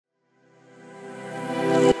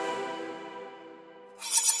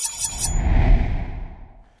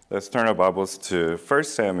Let's turn our Bibles to 1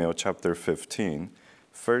 Samuel chapter 15.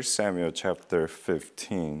 1 Samuel chapter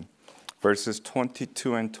 15, verses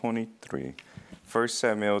 22 and 23. 1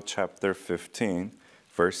 Samuel chapter 15,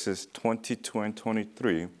 verses 22 and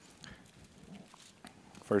 23.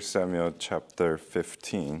 1 Samuel chapter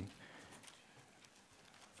 15,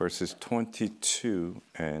 verses 22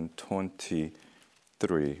 and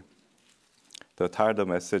 23. The title of the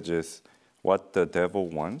message is What the Devil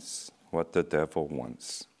Wants. What the Devil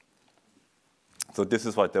Wants. So this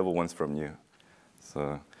is what the devil wants from you.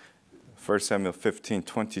 So 1 Samuel 15,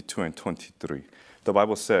 22 and 23. The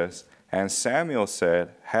Bible says, "And Samuel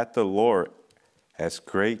said, Had the Lord as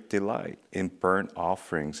great delight in burnt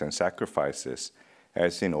offerings and sacrifices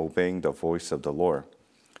as in obeying the voice of the Lord.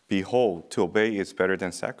 Behold, to obey is better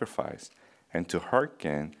than sacrifice, and to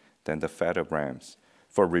hearken than the fat of rams.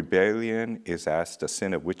 For rebellion is as the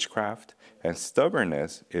sin of witchcraft, and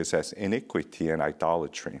stubbornness is as iniquity and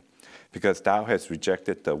idolatry. Because thou hast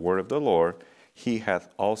rejected the word of the Lord, he hath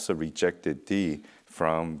also rejected thee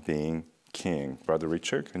from being king." Brother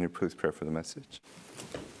Richard, can you please pray for the message?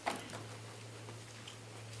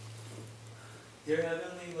 Dear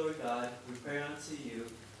Heavenly Lord God, we pray unto you,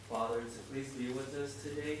 Father, to please be with us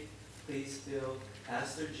today. Please fill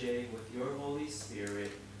Pastor Jae with your Holy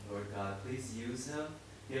Spirit, Lord God. Please use him.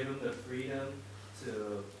 Give him the freedom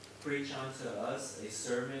to preach unto us a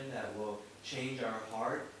sermon that will change our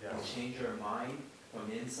heart and change our mind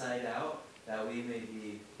from inside out, that we may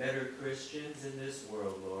be better Christians in this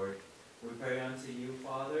world, Lord. We pray unto you,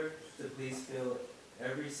 Father, to please fill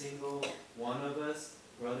every single one of us,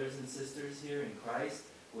 brothers and sisters here in Christ,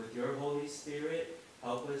 with your Holy Spirit.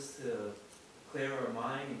 Help us to clear our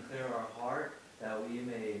mind and clear our heart, that we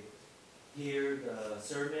may hear the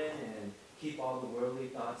sermon and keep all the worldly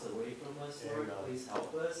thoughts away from us, Lord. Amen. Please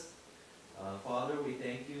help us. Father, we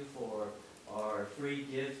thank you for our free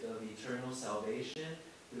gift of eternal salvation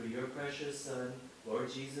through your precious Son,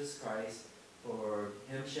 Lord Jesus Christ, for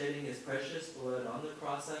him shedding his precious blood on the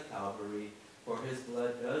cross at Calvary. For his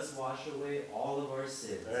blood does wash away all of our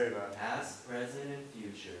sins, Amen. Past, present, and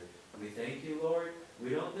future. We thank you, Lord. We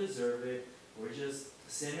don't deserve it. We're just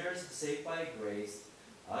sinners saved by grace.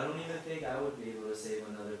 I don't even think I would be able to save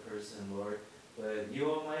another person, Lord. But you,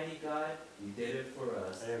 Almighty God, you did it for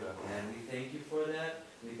us. Amen. And we thank you for that.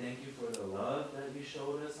 We thank you for the love that you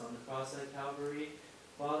showed us on the cross at Calvary.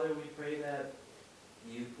 Father, we pray that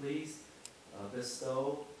you please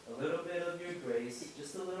bestow a little bit of your grace,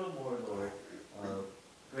 just a little more, Lord.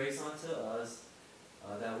 Grace unto us,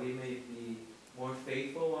 that we may be more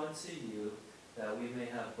faithful unto you, that we may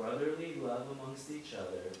have brotherly love amongst each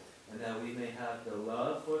other, and that we may have the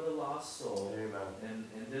love for the lost soul. Amen.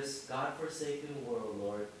 In this God-forsaken world,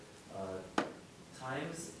 Lord.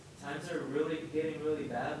 Times are really getting really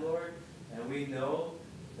bad, Lord, and we know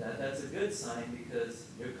that that's a good sign because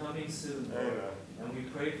you're coming soon, Lord. Amen. And we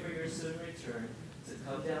pray for your soon return to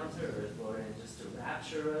come down to earth, Lord, and just to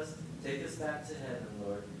rapture us, take us back to heaven,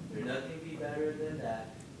 Lord. There's nothing be better than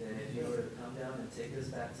that, than if you were to come down and take us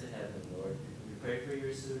back to heaven, Lord. We pray for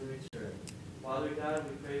your soon return. Father God,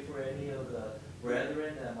 we pray for any of the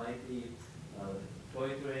brethren that might be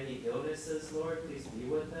going through any illnesses, Lord. Please be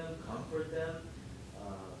with them, comfort them.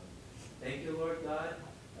 Thank you, Lord God.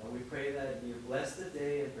 We pray that you bless the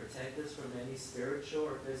day and protect us from any spiritual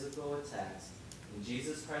or physical attacks. In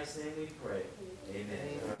Jesus Christ's name we pray.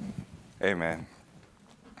 Amen. Amen.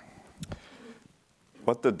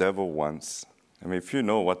 What the devil wants. I mean, if you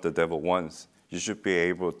know what the devil wants, you should be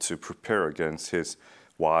able to prepare against his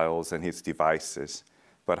wiles and his devices.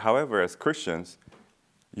 But however, as Christians,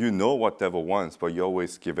 you know what devil wants, but you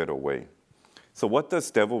always give it away. So what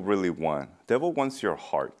does devil really want? Devil wants your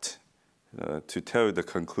heart. To tell you the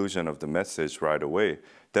conclusion of the message right away,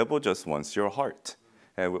 devil just wants your heart.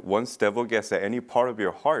 And once devil gets at any part of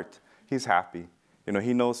your heart, he's happy. You know,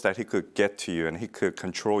 he knows that he could get to you and he could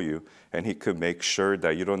control you and he could make sure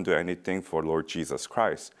that you don't do anything for Lord Jesus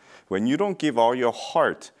Christ. When you don't give all your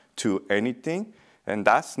heart to anything, and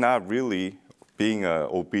that's not really being an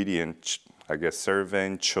obedient,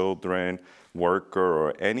 servant, children, worker,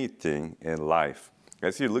 or anything in life.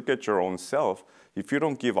 As you look at your own self, if you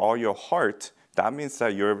don't give all your heart, that means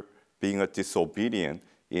that you're being a disobedient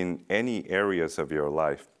in any areas of your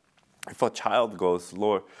life. If a child goes,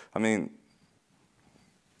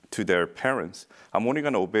 to their parents, I'm only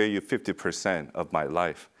going to obey you 50% of my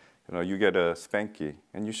life. You know, you get a spanky,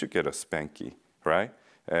 and you should get a spanky, right?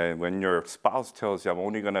 And when your spouse tells you, I'm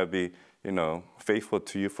only going to be, faithful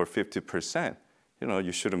to you for 50%,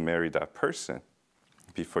 you shouldn't marry that person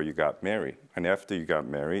before you got married. And after you got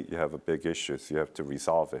married, you have a big issue, so you have to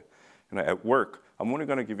resolve it. At work, I'm only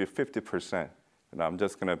going to give you 50%. I'm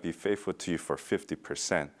just going to be faithful to you for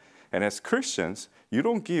 50%. And as Christians, you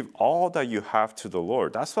don't give all that you have to the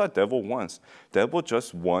Lord. That's what devil wants. Devil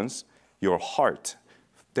just wants your heart.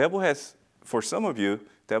 Devil has, for some of you,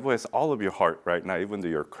 devil has all of your heart right now, even though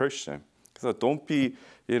you're a Christian. So don't be,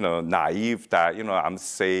 naive that, I'm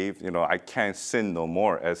saved, I can't sin no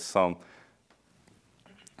more, as some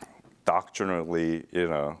doctrinally,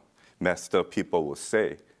 messed up people will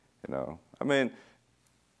say,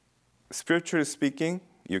 spiritually speaking,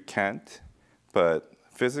 you can't, but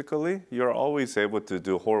physically, you're always able to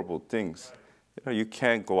do horrible things. You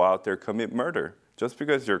can't go out there commit murder. Just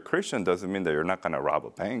because you're a Christian doesn't mean that you're not going to rob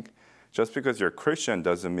a bank. Just because you're a Christian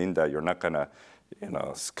doesn't mean that you're not going to,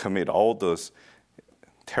 commit all those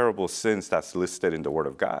terrible sins that's listed in the Word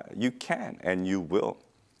of God. You can and you will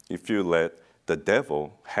if you let the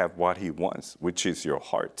devil have what he wants, which is your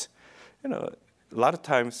heart. A lot of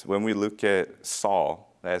times when we look at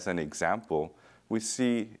Saul as an example, we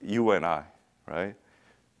see you and I, right?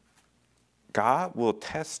 God will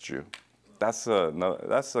test you. That's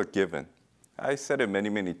a given. I said it many,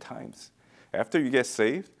 many times. After you get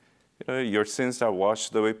saved, your sins are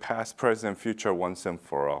washed away, past, present, future, once and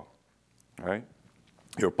for all, right?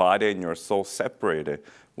 Your body and your soul separated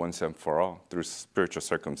once and for all through spiritual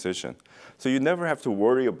circumcision. So you never have to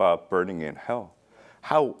worry about burning in hell.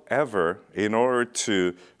 However, in order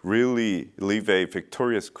to really live a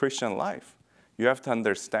victorious Christian life, you have to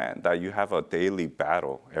understand that you have a daily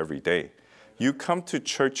battle every day. You come to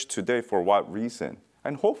church today for what reason?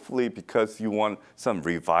 And hopefully because you want some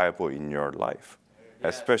revival in your life,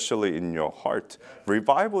 especially in your heart.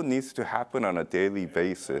 Revival needs to happen on a daily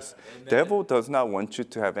basis. Devil does not want you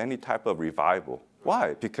to have any type of revival.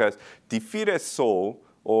 Why? Because defeated soul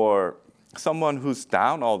or someone who's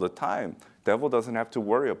down all the time, devil doesn't have to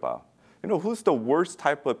worry about. Who's the worst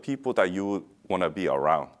type of people that you want to be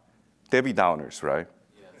around? Debbie Downers, right?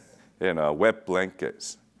 Yes. Wet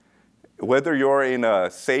blankets. Whether you're in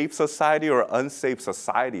a safe society or unsafe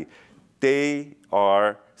society, they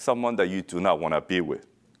are someone that you do not want to be with.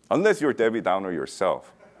 Unless you're Debbie Downer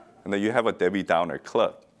yourself. And then you have a Debbie Downer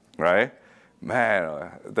club, right?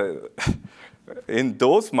 Man, in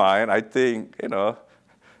those minds, I think,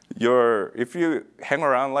 if you hang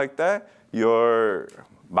around like that, your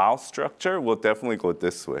mouth structure will definitely go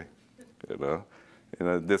this way,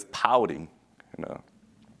 this pouting,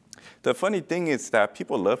 The funny thing is that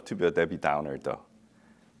people love to be a Debbie Downer, though.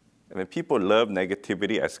 People love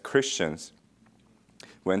negativity as Christians.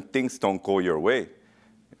 When things don't go your way,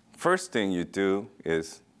 first thing you do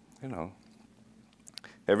is,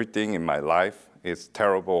 everything in my life is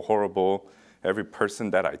terrible, horrible. Every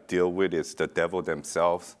person that I deal with is the devil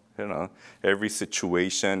themselves. Every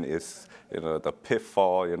situation is, the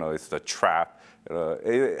pitfall. It's the trap.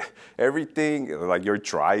 Everything, like you're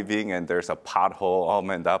driving and there's a pothole. Oh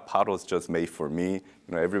man, that pothole's just made for me.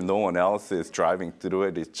 No one else is driving through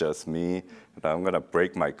it. It's just me. I'm gonna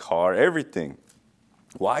break my car. Everything.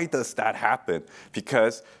 Why does that happen?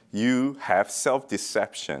 Because you have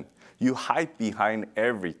self-deception. You hide behind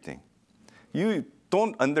everything. You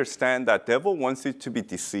don't understand that devil wants you to be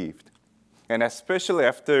deceived. And especially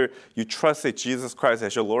after you trusted Jesus Christ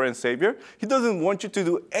as your Lord and Savior, he doesn't want you to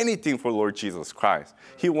do anything for Lord Jesus Christ.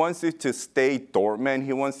 He wants you to stay dormant.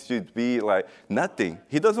 He wants you to be like nothing.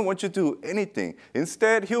 He doesn't want you to do anything.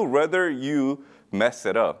 Instead, he'll rather you mess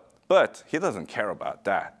it up. But he doesn't care about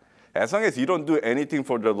that. As long as you don't do anything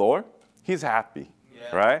for the Lord, he's happy,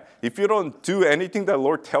 right? If you don't do anything that the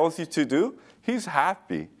Lord tells you to do, he's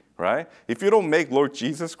happy, right? If you don't make Lord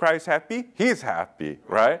Jesus Christ happy, he's happy,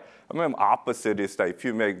 right? Opposite is that if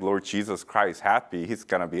you make Lord Jesus Christ happy, he's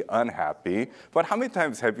going to be unhappy. But how many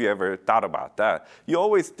times have you ever thought about that? You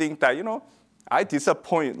always think that, I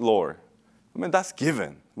disappoint Lord. That's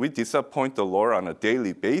given. We disappoint the Lord on a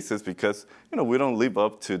daily basis because, we don't live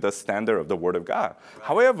up to the standard of the Word of God. Right.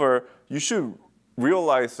 However, you should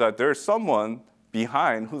realize that there's someone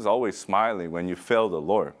behind who's always smiling when you fail the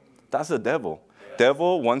Lord. That's the devil.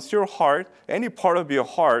 Devil wants your heart, any part of your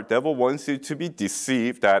heart, devil wants you to be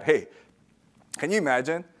deceived that, hey, can you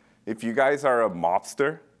imagine if you guys are a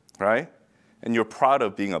mobster, right? And you're proud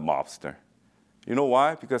of being a mobster. You know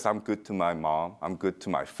why? Because I'm good to my mom, I'm good to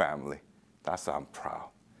my family. That's why I'm proud.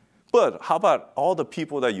 But how about all the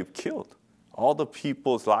people that you've killed? All the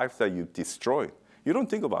people's lives that you've destroyed? You don't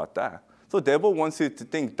think about that. So the devil wants you to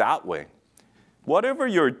think that way. Whatever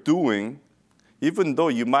you're doing, even though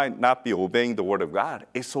you might not be obeying the Word of God,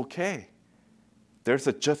 it's okay. There's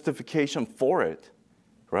a justification for it,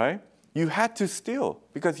 right? You had to steal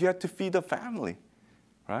because you had to feed the family,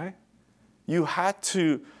 right? You had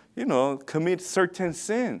to, commit certain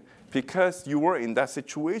sin because you were in that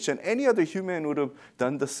situation. Any other human would have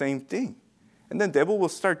done the same thing. And then devil will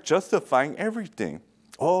start justifying everything.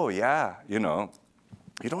 Oh, yeah, you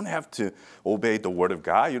don't have to obey the word of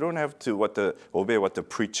God. You don't have to obey what the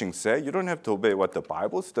preaching said. You don't have to obey what the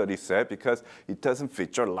Bible study said because it doesn't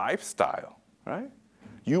fit your lifestyle, right?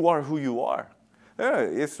 You are who you are. Yeah,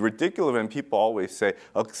 it's ridiculous when people always say,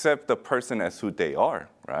 accept the person as who they are,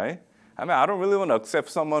 right? I mean, I don't really want to accept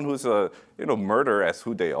someone who's a murderer as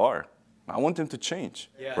who they are. I want them to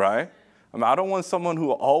change, right? I mean, I don't want someone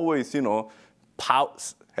who always,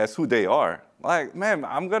 pouts as who they are. Like, man,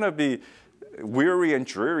 I'm going to be weary and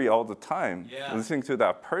dreary all the time listening to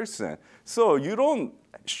that person. So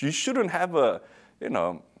you shouldn't have a,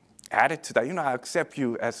 attitude that, I accept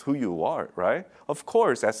you as who you are, right? Of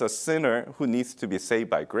course, as a sinner who needs to be saved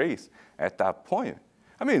by grace at that point.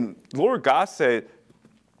 I mean, Lord God said,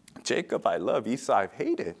 Jacob I love, Esau I've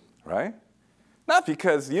hated, right? Not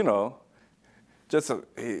because, just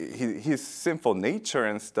his sinful nature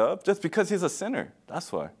and stuff, just because he's a sinner.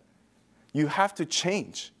 That's why. You have to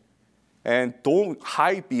change. And don't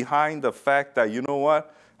hide behind the fact that, you know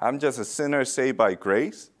what, I'm just a sinner saved by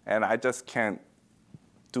grace, and I just can't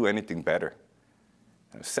do anything better.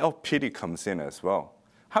 Self-pity comes in as well.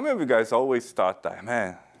 How many of you guys always thought that,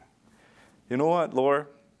 man, you know what, Lord,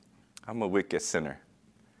 I'm a wicked sinner,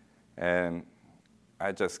 and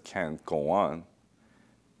I just can't go on.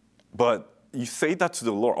 But you say that to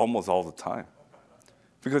the Lord almost all the time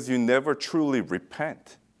because you never truly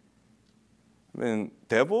repent. I mean,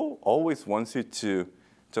 devil always wants you to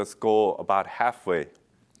just go about halfway.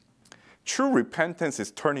 True repentance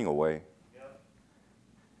is turning away.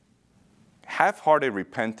 Half-hearted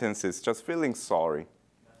repentance is just feeling sorry.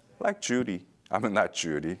 Like Judy. I mean, not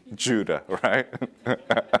Judy, Judah, right?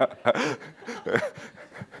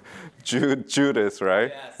 Judas,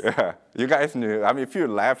 right? Yes. Yeah. You guys knew. I mean, if you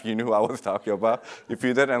laughed, you knew who I was talking about. If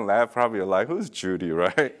you didn't laugh, probably you're like, who's Judy,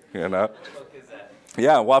 right? What book is that?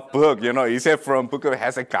 Yeah, what book? Is it from Book of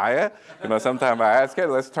Hezekiah? Sometimes I ask, hey,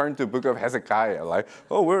 let's turn to Book of Hezekiah. Like,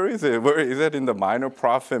 oh, where is it? Where is it in the minor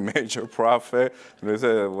prophet, major prophet? Is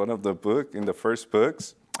it one of the book in the first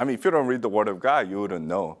books? I mean, if you don't read the Word of God, you wouldn't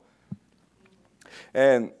know.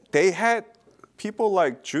 And they had, people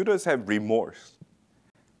like Judas had remorse.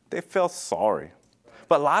 They felt sorry.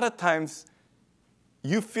 But a lot of times,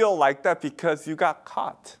 you feel like that because you got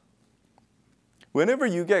caught. Whenever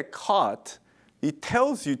you get caught, it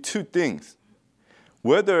tells you two things.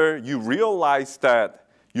 Whether you realize that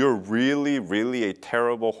you're really, really a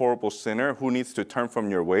terrible, horrible sinner who needs to turn from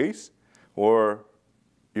your ways, or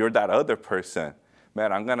you're that other person.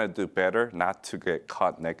 Man, I'm going to do better not to get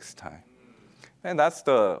caught next time. And that's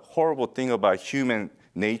the horrible thing about human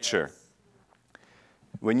nature.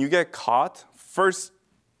 When you get caught, first,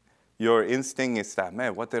 your instinct is that,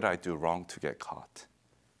 man, what did I do wrong to get caught?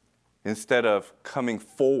 Instead of coming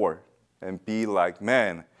forward and be like,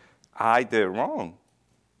 man, I did wrong.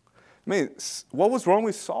 I mean, what was wrong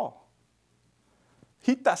with Saul?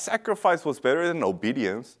 He thought sacrifice was better than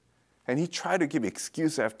obedience, and he tried to give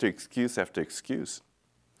excuse after excuse after excuse.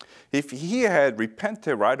 If he had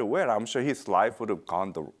repented right away, I'm sure his life would have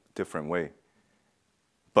gone the different way.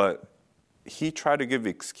 But he tried to give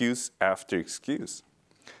excuse after excuse.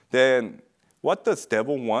 Then what does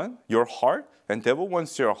devil want? Your heart? And devil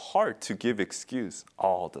wants your heart to give excuse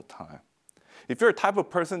all the time. If you're a type of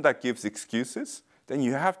person that gives excuses, then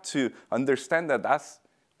you have to understand that that's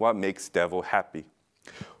what makes devil happy.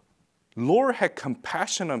 Lord had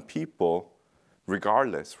compassion on people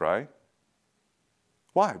regardless, right?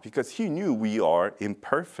 Why? Because he knew we are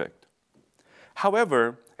imperfect.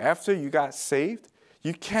 However, after you got saved,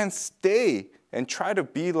 you can't stay and try to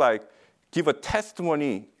be like, give a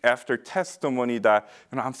testimony after testimony that,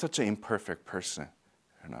 I'm such an imperfect person,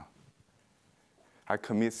 I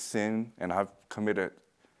commit sin, and I've committed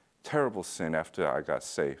terrible sin after I got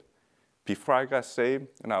saved. Before I got saved,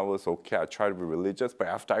 I was okay, I tried to be religious, but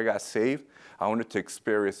after I got saved, I wanted to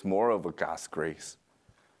experience more of a God's grace.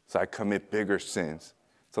 So I commit bigger sins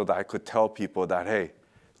so that I could tell people that, hey,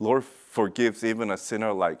 Lord forgives even a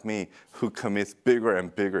sinner like me who commits bigger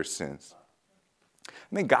and bigger sins.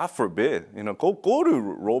 I mean, God forbid, go to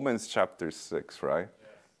Romans chapter 6, right?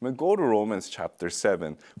 I mean, go to Romans chapter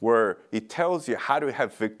 7, where it tells you how to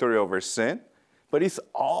have victory over sin, but it's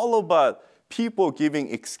all about people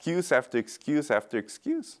giving excuse after excuse after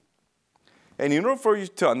excuse. And in order for you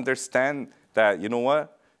to understand that,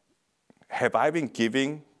 have I been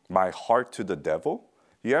giving my heart to the devil?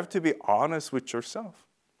 You have to be honest with yourself.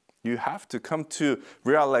 You have to come to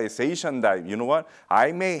realization that,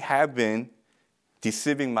 I may have been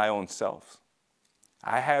deceiving my own self.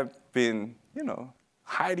 I have been,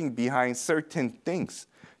 hiding behind certain things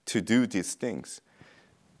to do these things.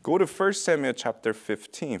 Go to 1 Samuel chapter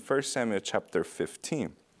 15. 1 Samuel chapter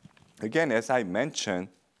 15. Again, as I mentioned,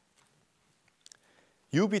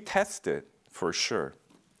 you'll be tested for sure.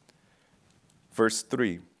 Verse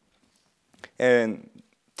 3. And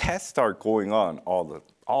tests are going on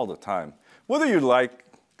all the time. Whether you like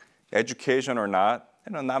education or not,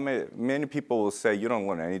 not many people will say you don't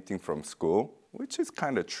want anything from school, which is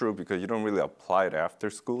kind of true because you don't really apply it after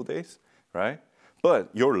school days, right? But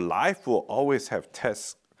your life will always have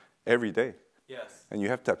tests every day. Yes. And you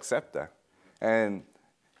have to accept that. And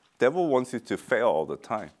devil wants you to fail all the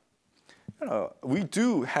time. We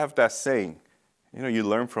do have that saying, you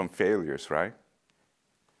learn from failures, right?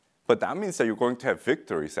 But that means that you're going to have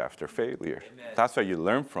victories after failure. Amen. That's why you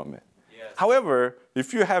learn from it. Yes. However,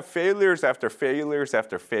 if you have failures after failures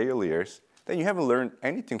after failures, then you haven't learned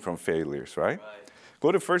anything from failures, right?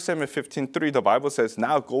 Go to 1 Samuel 15:3. The Bible says,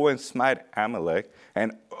 now go and smite Amalek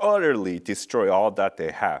and utterly destroy all that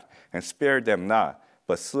they have, and spare them not,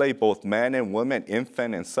 but slay both men and women,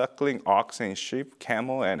 infant and suckling, ox and sheep,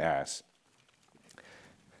 camel and ass.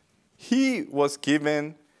 He was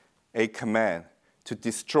given a command to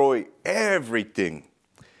destroy everything,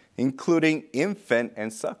 including infant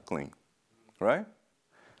and suckling, right?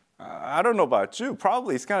 I don't know about you.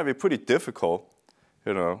 Probably it's going to be pretty difficult,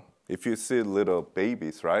 if you see little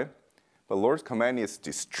babies, right? But Lord's command is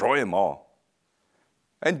destroy them all.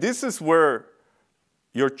 And this is where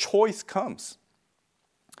your choice comes.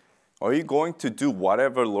 Are you going to do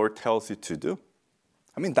whatever Lord tells you to do?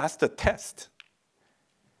 That's the test.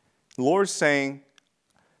 Lord's saying,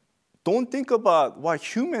 don't think about what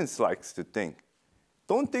humans like to think.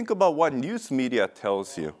 Don't think about what news media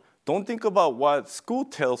tells you. Don't think about what school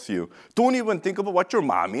tells you. Don't even think about what your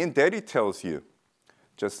mommy and daddy tells you.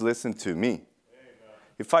 Just listen to me. Amen.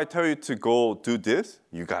 If I tell you to go do this,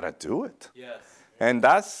 you got to do it. Yes. And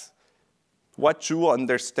that's what you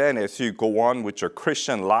understand as you go on with your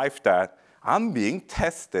Christian life, that I'm being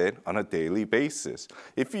tested on a daily basis.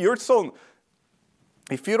 If you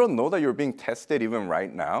don't know that you're being tested even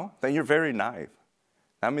right now, then you're very naive.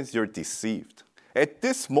 That means you're deceived. At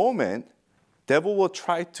this moment, devil will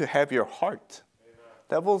try to have your heart. Amen.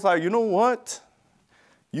 Devil's like, you know what?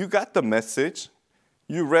 You got the message.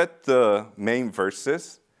 You read the main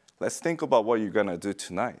verses. Let's think about what you're going to do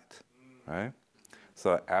tonight, right?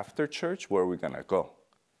 So after church, where are we going to go?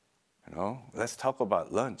 Let's talk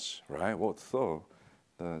about lunch, right? Well, so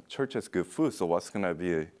the church has good food, so what's going to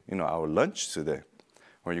be, our lunch today?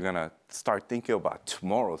 Or you're going to start thinking about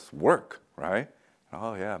tomorrow's work, right?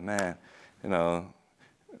 Oh, yeah, man, I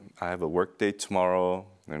have a work day tomorrow,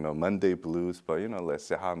 Monday blues, but, let's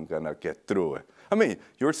see how I'm going to get through it.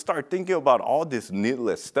 You'll start thinking about all this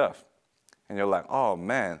needless stuff. And you're like, oh,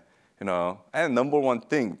 man, and number one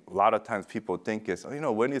thing a lot of times people think is,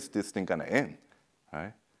 when is this thing going to end,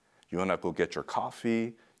 right? You want to go get your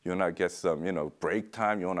coffee. You want to get some, break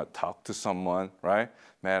time. You want to talk to someone, right?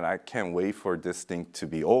 Man, I can't wait for this thing to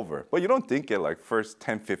be over. But you don't think it like first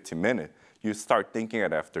 10, 15 minutes. You start thinking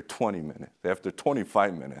it after 20 minutes, after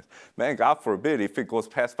 25 minutes. Man, God forbid if it goes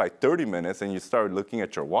past by 30 minutes and you start looking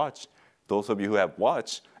at your watch, those of you who have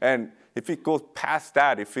watch, and if it goes past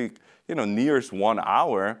that, if it, nears 1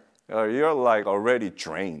 hour, you're like already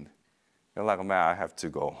drained. You're like, oh, man, I have to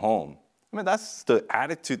go home. That's the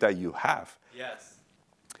attitude that you have. Yes.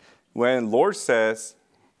 When Lord says,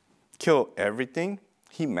 kill everything,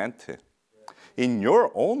 he meant it. In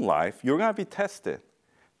your own life, you're going to be tested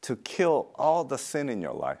to kill all the sin in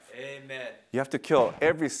your life. Amen. You have to kill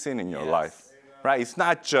every sin in your Yes. life, right? It's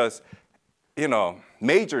not just,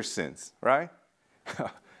 major sins, right?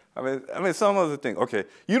 Some of the things, okay,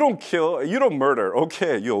 you don't kill, you don't murder,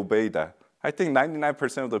 okay, you obey that. I think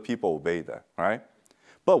 99% of the people obey that, right?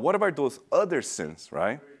 But what about those other sins,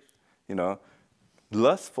 right?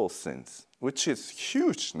 Lustful sins, which is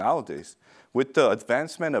huge nowadays. With the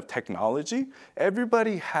advancement of technology,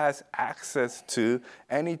 everybody has access to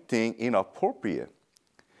anything inappropriate.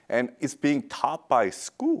 And it's being taught by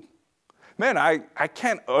school. Man, I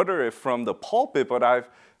can't utter it from the pulpit, but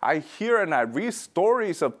I hear and I read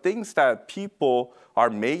stories of things that people are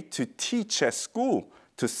made to teach at school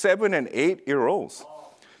to 7- and 8-year-olds.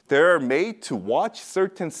 They're made to watch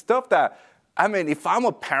certain stuff that, if I'm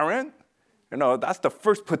a parent, that's the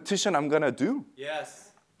first petition I'm going to do.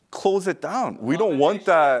 Yes. Close it down. We don't want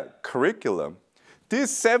that curriculum. These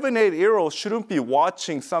 7, 8-year-olds shouldn't be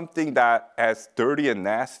watching something that as dirty and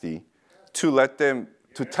nasty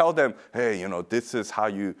to tell them, hey, this is how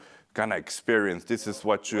you gonna experience. This is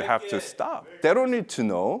what you have to stop. They don't need to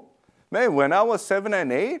know. Man, when I was 7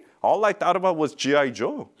 and 8, all I thought about was Jae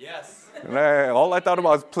Joo. Yes. All I thought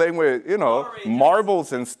about was playing with,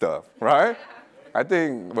 marbles and stuff, right? I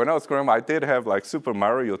think when I was growing up, I did have like Super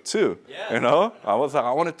Mario 2, Yes.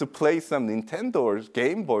 I wanted to play some Nintendo or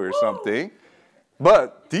Game Boy or something.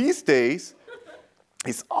 But these days,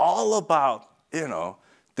 it's all about,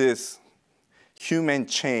 this human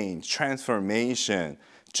change, transformation,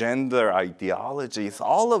 gender ideology. It's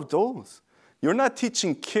all of those. You're not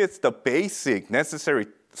teaching kids the basic, necessary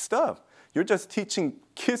stuff. You're just teaching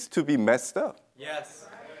kids to be messed up. Yes.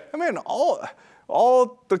 I mean, all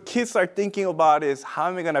the kids are thinking about is, how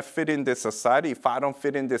am I going to fit in this society? If I don't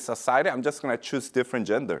fit in this society, I'm just going to choose different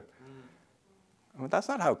gender. I mean, that's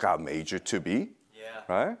not how God made you to be,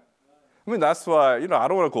 right? I mean, that's why, I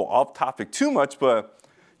don't want to go off topic too much, but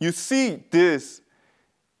you see this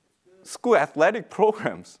school athletic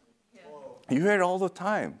programs. You hear it all the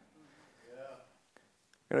time.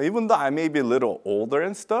 Even though I may be a little older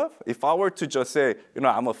and stuff, if I were to just say,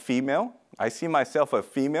 I'm a female, I see myself a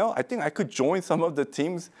female, I think I could join some of the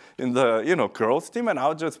teams in the, girls team, and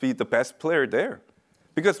I'll just be the best player there.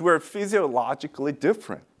 Because we're physiologically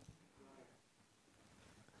different.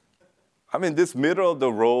 I mean, this middle of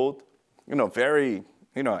the road, very,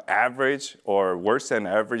 average or worse than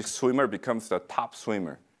average swimmer becomes the top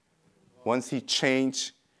swimmer. Once he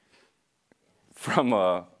changed from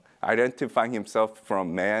identifying himself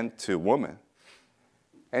from man to woman.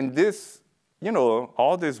 And this,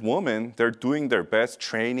 all these women, they're doing their best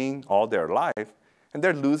training all their life, and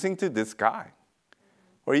they're losing to this guy.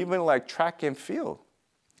 Or even like track and field.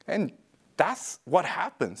 And that's what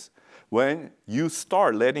happens when you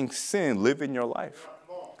start letting sin live in your life.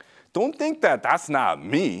 Don't think that that's not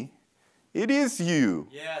me. It is you.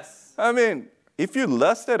 Yes. I mean, if you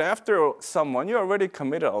lusted after someone, you already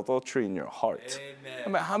committed adultery in your heart. Amen. I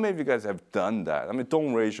mean, how many of you guys have done that? I mean,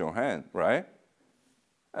 don't raise your hand, right?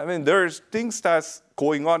 I mean, there's things that's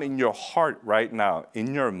going on in your heart right now,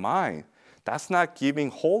 in your mind. That's not giving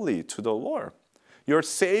wholly to the Lord. You're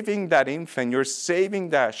saving that infant. You're saving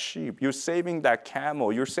that sheep. You're saving that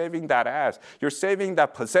camel. You're saving that ass. You're saving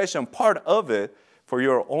that possession, part of it, for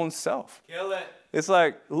your own self. Kill it. It's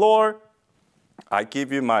like, Lord, I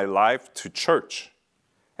give you my life to church.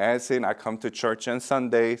 As in, I come to church on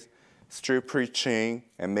Sundays, street preaching,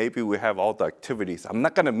 and maybe we have all the activities. I'm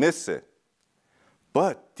not going to miss it.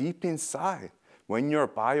 But deep inside, when you're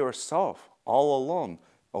by yourself, all alone,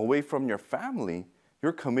 away from your family,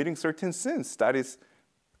 you're committing certain sins. That is,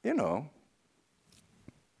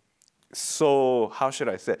 so how should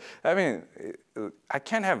I say? I mean, I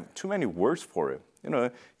can't have too many words for it.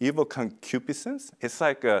 Evil concupiscence, it's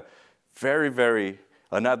like a very, very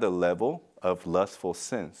another level of lustful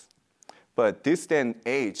sins. But this day and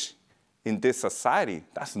age, in this society,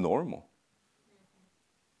 that's normal.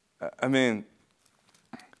 I mean,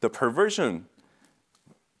 the perversion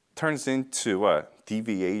turns into what?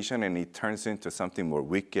 Deviation, and it turns into something more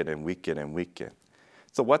wicked and wicked and wicked.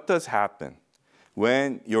 So what does happen?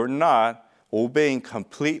 When you're not obeying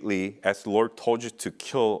completely as the Lord told you to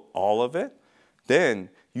kill all of it, then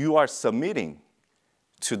you are submitting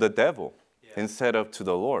to the devil instead of to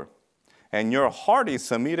the Lord. And your heart is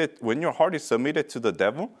submitted, when your heart is submitted to the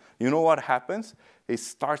devil, you know what happens? It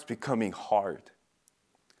starts becoming hard.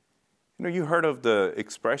 You heard of the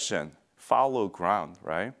expression, fallow ground,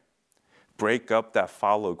 right? Break up that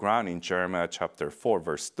fallow ground in Jeremiah chapter 4,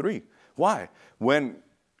 verse 3. Why? When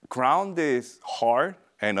ground is hard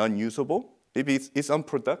and unusable, it's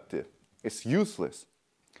unproductive. It's useless.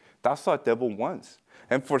 That's what the devil wants.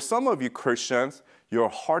 And for some of you Christians, your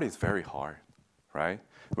heart is very hard, right?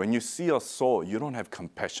 When you see a soul, you don't have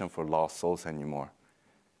compassion for lost souls anymore.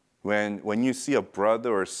 When you see a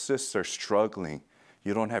brother or sister struggling,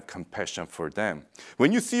 you don't have compassion for them.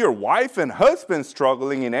 When you see your wife and husband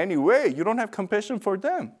struggling in any way, you don't have compassion for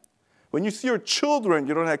them. When you see your children,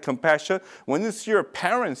 you don't have compassion. When you see your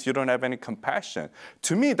parents, you don't have any compassion.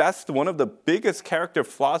 To me, that's one of the biggest character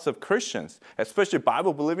flaws of Christians, especially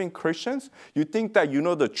Bible-believing Christians. You think that you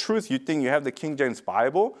know the truth. You think you have the King James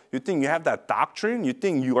Bible. You think you have that doctrine. You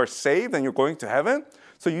think you are saved and you're going to heaven.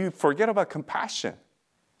 So you forget about compassion.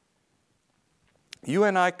 You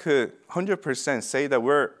and I could 100% say that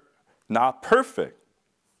we're not perfect.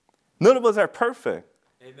 None of us are perfect.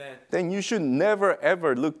 Amen. Then you should never,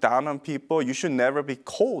 ever look down on people. You should never be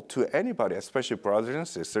cold to anybody, especially brothers and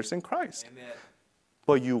sisters in Christ. Amen.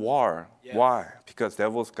 But you are. Yes. Why? Because the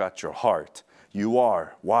devil's got your heart. You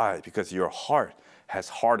are. Why? Because your heart has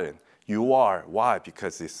hardened. You are. Why?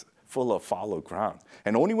 Because it's full of fallow ground.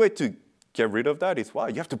 And the only way to get rid of that is why?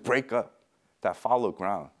 You have to break up that fallow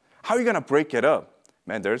ground. How are you going to break it up?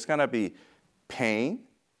 Man, there's going to be pain,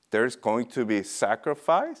 There's going to be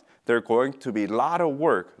sacrifice. There's going to be a lot of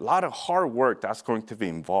work, a lot of hard work that's going to be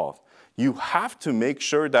involved. You have to make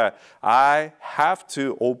sure that I have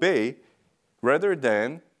to obey rather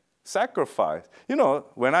than sacrifice. You know,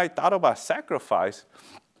 when I thought about sacrifice,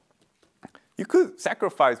 you could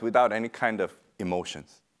sacrifice without any kind of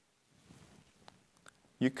emotions.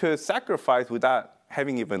 You could sacrifice without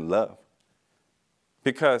having even love.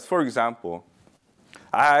 Because, for example,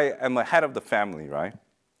 I am a head of the family, right?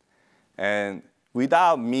 And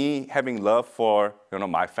without me having love for,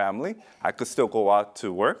 my family, I could still go out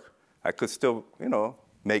to work. I could still,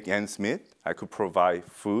 make ends meet. I could provide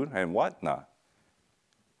food and whatnot.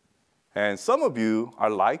 And some of you are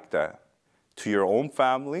like that to your own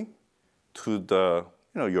family, to the,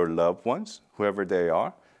 your loved ones, whoever they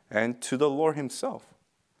are, and to the Lord himself.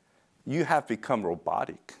 You have become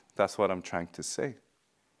robotic. That's what I'm trying to say.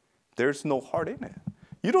 There's no heart in it.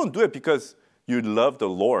 You don't do it because you love the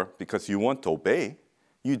Lord, because you want to obey.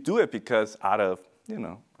 You do it because out of,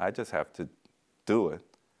 I just have to do it.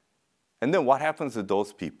 And then what happens to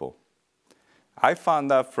those people? I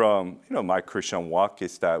found out from, my Christian walk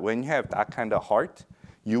is that when you have that kind of heart,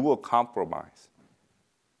 you will compromise.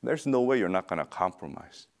 There's no way you're not going to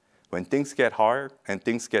compromise. When things get hard and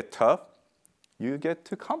things get tough, you get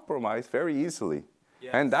to compromise very easily.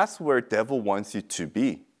 Yes. And that's where devil wants you to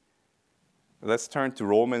be. Let's turn to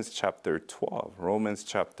Romans chapter 12. Romans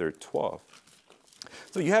chapter 12.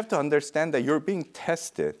 So you have to understand that you're being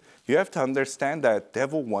tested. You have to understand that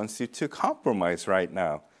devil wants you to compromise right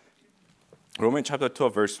now. Romans chapter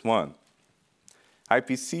 12, verse 1. I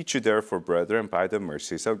beseech you therefore, brethren, by the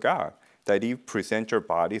mercies of God, that ye present your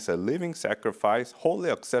bodies a living sacrifice,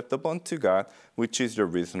 wholly acceptable unto God, which is your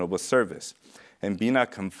reasonable service. And be not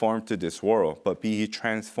conformed to this world, but be ye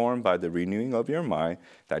transformed by the renewing of your mind,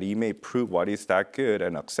 that ye may prove what is that good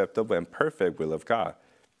and acceptable and perfect will of God.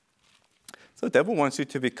 So the devil wants you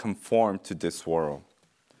to be conformed to this world.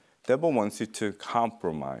 The devil wants you to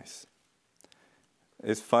compromise.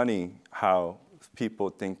 It's funny how people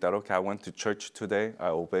think that, okay, I went to church today, I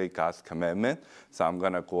obey God's commandment, so I'm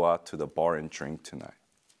going to go out to the bar and drink tonight.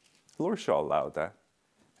 The Lord should allow that.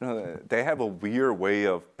 They have a weird way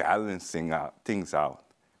of balancing things out.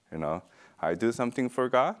 I do something for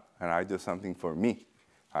God, and I do something for me.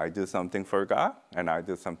 I do something for God, and I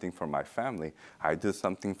do something for my family. I do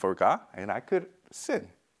something for God, and I could sin.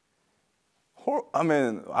 I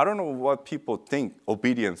don't know what people think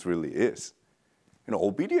obedience really is.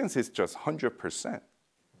 Obedience is just 100%.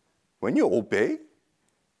 When you obey,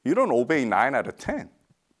 you don't obey 9 out of 10.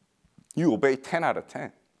 You obey 10 out of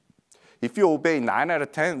 10. If you obey 9 out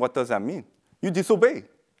of 10, what does that mean? You disobey.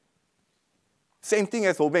 Same thing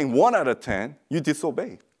as obeying 1 out of 10, you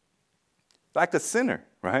disobey. Like a sinner,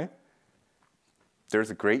 right? There's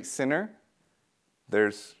a great sinner.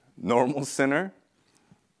 There's normal sinner.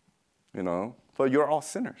 But you're all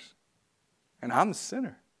sinners. And I'm a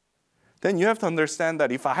sinner. Then you have to understand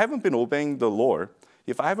that if I haven't been obeying the Lord,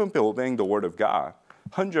 if I haven't been obeying the Word of God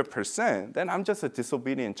 100%, then I'm just a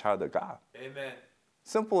disobedient child of God. Amen.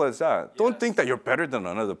 Simple as that. Yes. Don't think that you're better than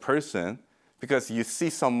another person because you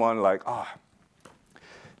see someone like,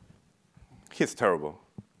 he's terrible.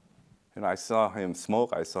 I saw him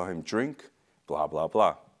smoke, I saw him drink, blah, blah,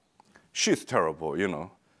 blah. She's terrible,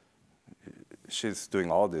 She's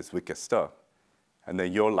doing all this wicked stuff. And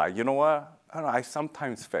then you're like, you know what? I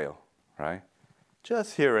sometimes fail, right?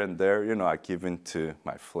 Just here and there, I give in to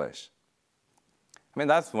my flesh.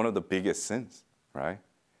 That's one of the biggest sins, right?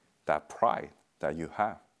 That pride that you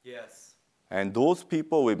have. Yes. And those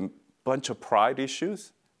people with a bunch of pride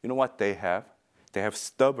issues, you know what they have? They have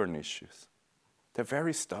stubborn issues. They're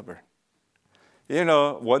very stubborn.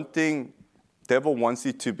 One thing devil wants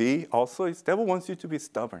you to be also is devil wants you to be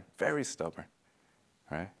stubborn, very stubborn,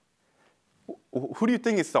 right? Who do you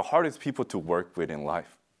think is the hardest people to work with in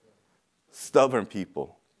life? Stubborn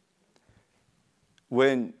people.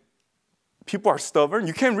 When people are stubborn,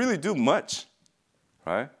 you can't really do much,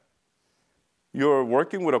 right? You're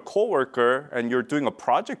working with a coworker and you're doing a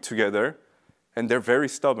project together, and they're very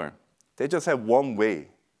stubborn. They just have one way,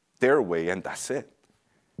 their way, and that's it.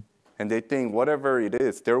 And they think whatever it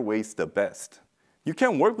is, their way is the best. You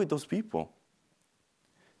can't work with those people.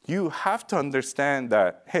 You have to understand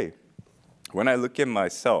that, hey, when I look at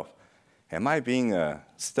myself, am I being a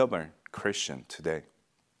stubborn Christian today?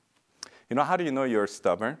 How do you know you're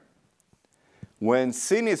stubborn? When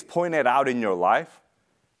sin is pointed out in your life,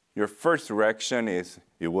 your first reaction is,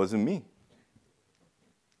 it wasn't me.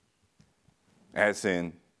 As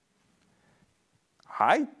in,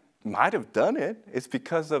 I might have done it. It's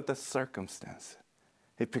because of the circumstance.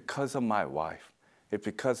 It's because of my wife. It's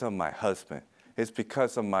because of my husband. it's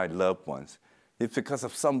because of my loved ones. It's because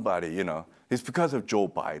of somebody, you know. It's because of Joe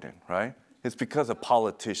Biden, right? It's because of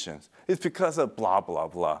politicians. It's because of blah, blah,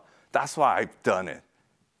 blah. That's why I've done it.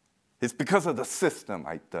 It's because of the system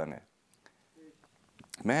I've done it.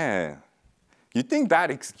 Man, you think that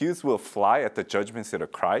excuse will fly at the judgment seat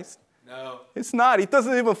of Christ? No. It's not. It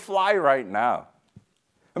doesn't even fly right now.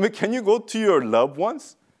 I mean, can you go to your loved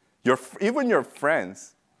ones, even your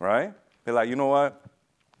friends, right? Be like, you know what?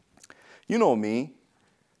 You know me.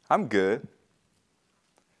 I'm good.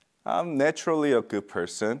 I'm naturally a good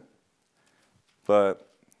person. But,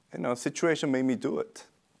 you know, situation made me do it.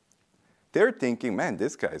 They're thinking, man,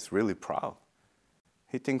 this guy is really proud.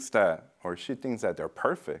 He thinks that, or she thinks that they're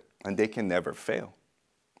perfect and they can never fail.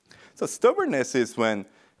 So stubbornness is when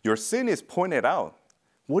your sin is pointed out.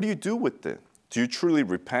 What do you do with it? Do you truly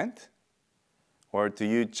repent? Or do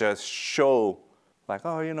you just show, like,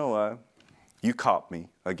 oh, you know what? You caught me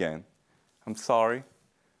again. I'm sorry,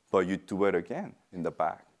 but you do it again in the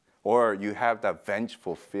back. Or you have that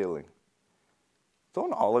vengeful feeling.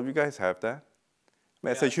 Don't all of you guys have that? I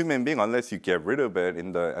mean, as a human being, unless you get rid of it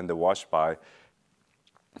and washed by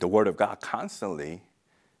the Word of God constantly,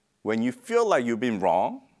 when you feel like you've been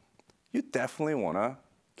wrong, you definitely want to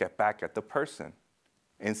get back at the person,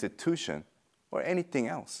 institution, or anything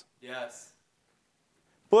else. Yes.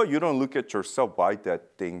 But you don't look at yourself why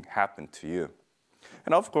that thing happened to you.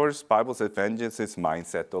 And of course, Bible says vengeance is mine,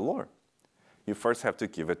 said the Lord. You first have to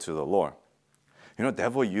give it to the Lord. You know,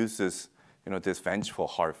 devil uses, you know, this vengeful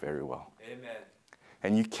heart very well. Amen.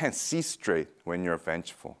 And you can't see straight when you're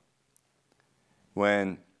vengeful.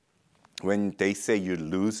 When they say you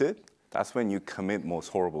lose it, that's when you commit most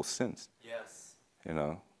horrible sins. Yes. You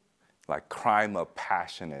know, like crime of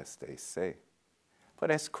passion, as they say. But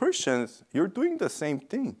as Christians, you're doing the same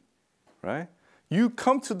thing, right? You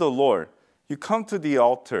come to the Lord. You come to the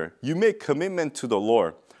altar. You make commitment to the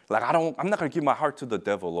Lord. Like, I'm not going to give my heart to the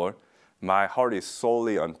devil, Lord. My heart is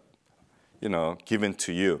solely given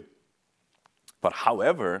to you. But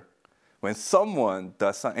however, when someone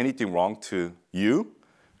does anything wrong to you,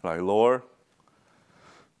 like, Lord,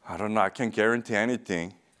 I don't know, I can't guarantee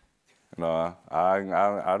anything. You know,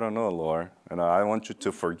 I don't know, Lord. You know, I want you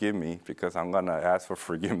to forgive me because I'm gonna ask for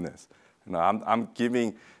forgiveness. You know,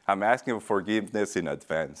 I'm asking for forgiveness in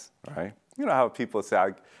advance, right? You know how people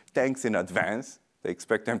say thanks in advance. They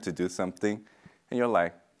expect them to do something, and you're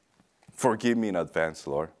like, forgive me in advance,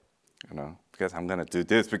 Lord. You know, because I'm gonna do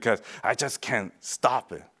this because I just can't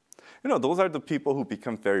stop it. You know, those are the people who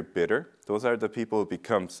become very bitter. Those are the people who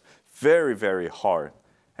becomes very, very hard,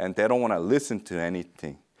 and they don't want to listen to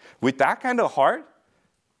anything. With that kind of heart,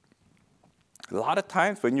 a lot of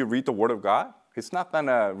times when you read the Word of God, it's not going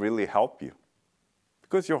to really help you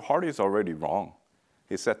because your heart is already wrong.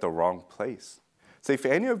 It's at the wrong place. So if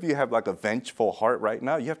any of you have like a vengeful heart right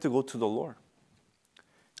now, you have to go to the Lord.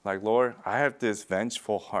 Like, Lord, I have this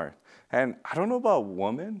vengeful heart. And I don't know about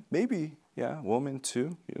women, maybe, yeah, women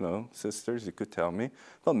too, you know, sisters, you could tell me.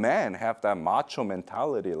 But men have that macho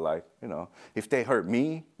mentality, like, you know, if they hurt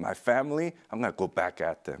me, my family, I'm going to go back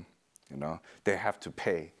at them. You know, they have to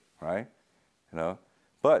pay, right? You know,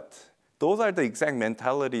 but those are the exact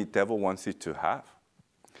mentality the devil wants you to have.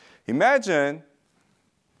 Imagine,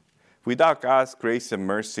 without God's grace and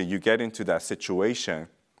mercy, you get into that situation,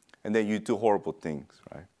 and then you do horrible things,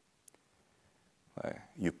 right? Like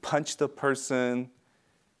you punch the person,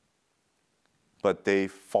 but they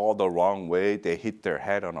fall the wrong way. They hit their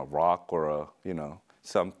head on a rock or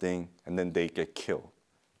something, and then they get killed.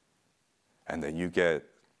 And then you get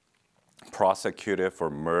prosecuted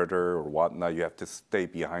for murder or whatnot. You have to stay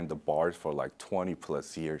behind the bars for like 20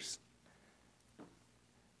 plus years.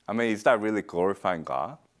 I mean, is that really glorifying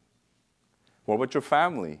God? What about your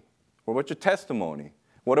family? What about your testimony?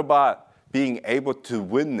 What about being able to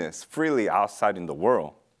witness freely outside in the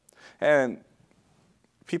world? And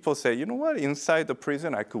people say, you know what, inside the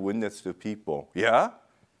prison, I could witness to people. Yeah?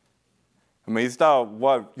 I mean, is that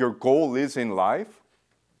what your goal is in life?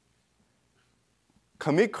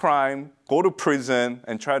 Commit crime, go to prison,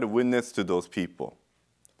 and try to witness to those people.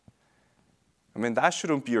 I mean, that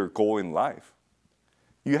shouldn't be your goal in life.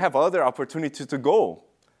 You have other opportunities to go.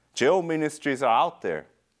 Jail ministries are out there.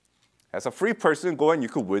 As a free person, go and you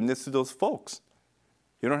could witness to those folks.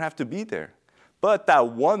 You don't have to be there. But that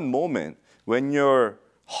one moment when your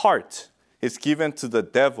heart is given to the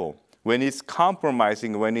devil, when he's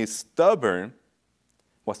compromising, when he's stubborn,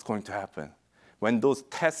 what's going to happen? When those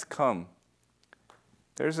tests come,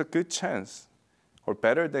 there's a good chance, or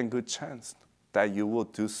better than good chance, that you will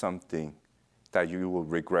do something that you will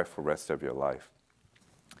regret for the rest of your life.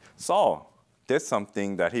 Saul did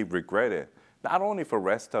something that he regretted not only for the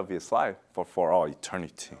rest of his life, but for all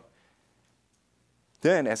eternity.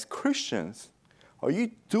 Then as Christians, are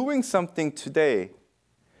you doing something today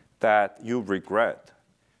that you regret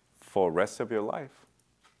for the rest of your life?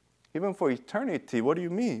 Even for eternity, what do you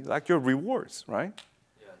mean? Like your rewards, right?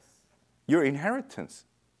 Yes. Your inheritance.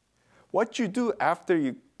 What you do after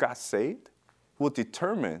you got saved will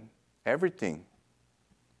determine everything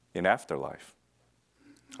in afterlife.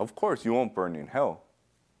 Of course, you won't burn in hell,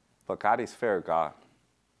 but God is fair God.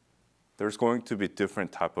 There's going to be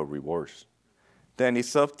different type of rewards. Then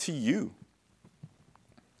it's up to you.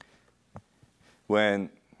 When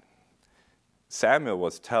Samuel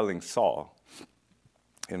was telling Saul,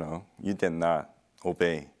 you did not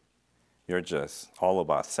obey. You're just all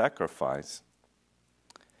about sacrifice.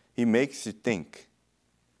 He makes you think,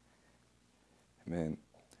 man,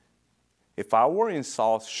 if I were in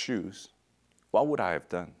Saul's shoes, what would I have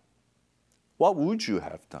done? What would you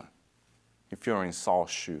have done if you're in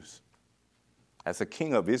Saul's shoes? As a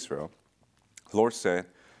king of Israel, the Lord said,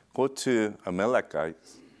 go to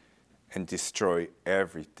Amalekites and destroy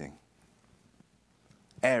everything.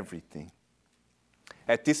 Everything.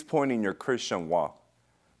 At this point in your Christian walk,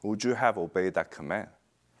 would you have obeyed that command?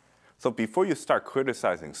 So before you start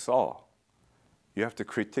criticizing Saul, you have to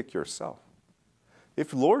critique yourself.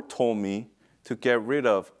 If the Lord told me to get rid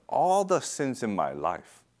of all the sins in my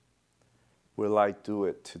life, will I do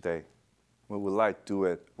it today? Or will I do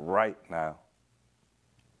it right now?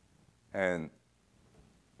 And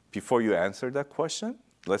before you answer that question,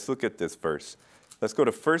 let's look at this verse. Let's go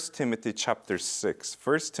to 1 Timothy chapter 6.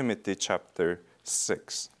 1 Timothy chapter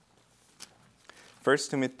 6. 1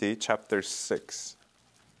 Timothy chapter 6.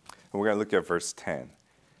 And we're going to look at verse 10.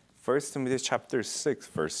 1 Timothy chapter 6,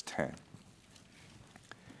 verse 10.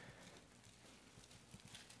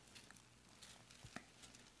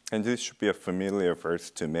 And this should be a familiar verse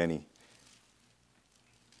to many.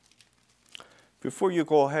 Before you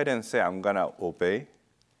go ahead and say, I'm going to obey,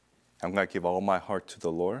 I'm going to give all my heart to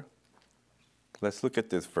the Lord, let's look at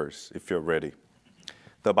this verse if you're ready.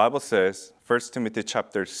 The Bible says, 1 Timothy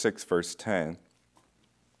chapter 6, verse 10,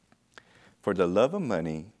 for the love of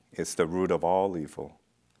money is the root of all evil,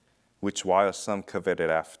 which while some coveted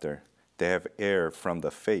after, they have erred from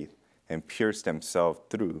the faith and pierced themselves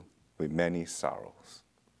through with many sorrows.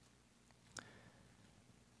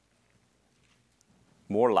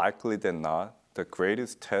 More likely than not, the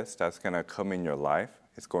greatest test that's going to come in your life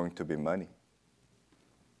is going to be money.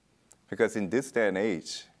 Because in this day and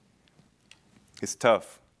age, it's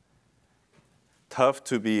tough. Tough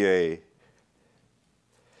to be an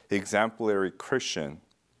exemplary Christian,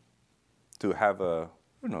 to have a,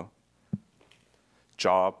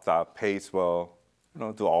 job that pays well,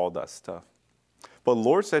 do all that stuff. But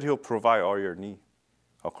Lord said He'll provide all your need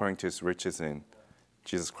according to His riches in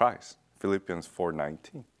Jesus Christ. Philippians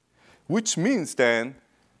 4:19. Which means then,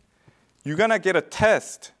 you're going to get a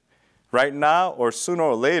test right now or sooner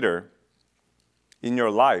or later in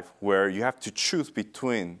your life where you have to choose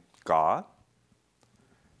between God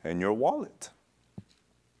and your wallet.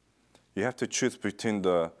 You have to choose between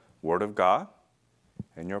the Word of God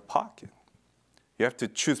and your pocket. You have to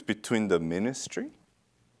choose between the ministry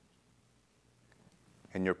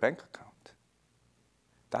and your bank account.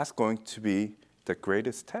 That's going to be the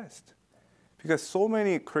greatest test. Because so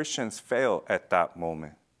many Christians fail at that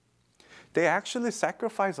moment. They actually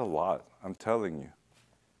sacrifice a lot, I'm telling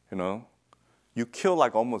you. You kill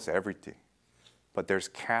like almost everything. But there's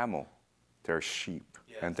camel, there's sheep,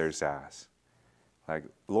 and there's ass. Like,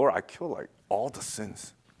 Lord, I kill like all the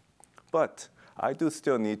sins. But I do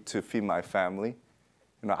still need to feed my family.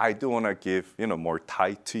 I do want to give, more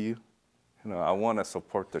tithe to you. I want to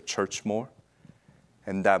support the church more.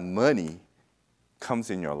 And that money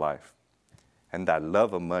comes in your life. And that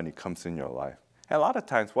love of money comes in your life. And a lot of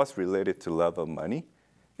times what's related to love of money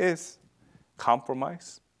is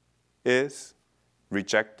compromise, is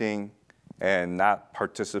rejecting and not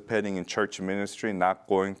participating in church ministry, not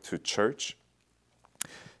going to church.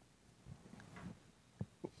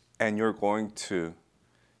 And you're going to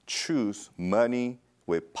choose money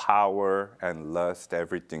with power and lust,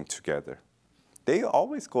 everything together. They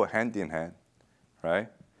always go hand in hand, right?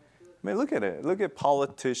 I mean, look at it. Look at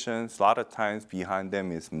politicians. A lot of times behind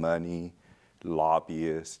them is money,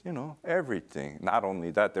 lobbyists, everything. Not only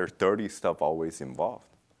that, there's dirty stuff always involved.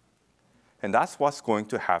 And that's what's going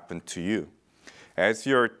to happen to you. As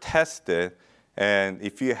you're tested, and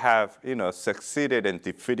if you have, succeeded in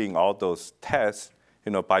defeating all those tests,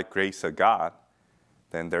 by grace of God,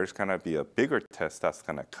 then there's going to be a bigger test that's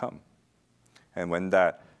going to come. And when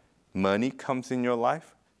that money comes in your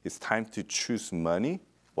life, it's time to choose money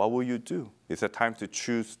what will you do? Is it time to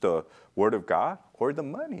choose the Word of God or the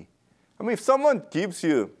money? I mean, if someone gives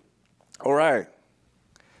you, all right,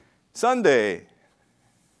 Sunday,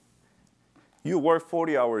 you work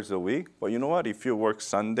 40 hours a week, but you know what? If you work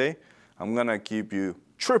Sunday, I'm going to give you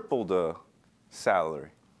triple the salary.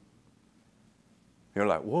 You're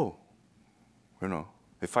like, whoa,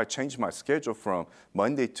 if I change my schedule from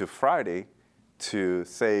Monday to Friday to,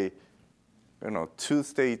 say,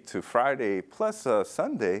 Tuesday to Friday plus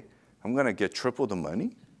Sunday, I'm going to get triple the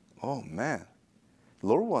money? Oh, man.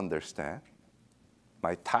 Lord will understand.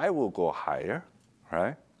 My tithe will go higher,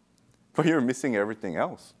 right? But you're missing everything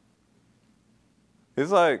else.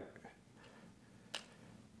 It's like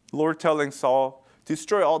Lord telling Saul,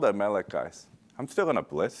 destroy all the Amalekites. I'm still going to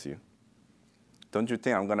bless you. Don't you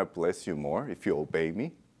think I'm going to bless you more if you obey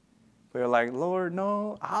me? But you're like, Lord,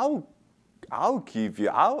 no, I'll give you,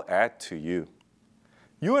 I'll add to you.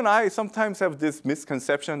 You and I sometimes have this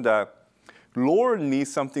misconception that Lord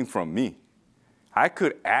needs something from me. I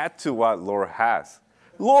could add to what Lord has.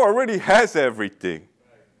 Lord already has everything.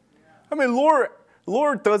 I mean,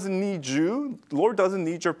 Lord doesn't need you. Lord doesn't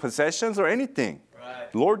need your possessions or anything.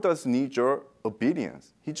 Right. Lord doesn't need your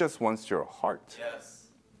obedience. He just wants your heart. Yes.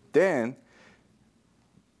 Then,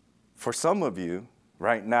 for some of you,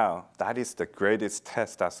 right now, that is the greatest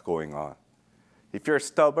test that's going on. If you're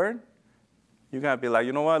stubborn, you're going to be like,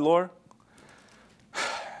 you know what, Lord?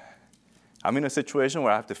 I'm in a situation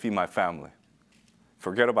where I have to feed my family.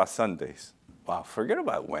 Forget about Sundays. Wow, forget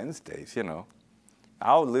about Wednesdays,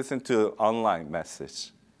 I'll listen to online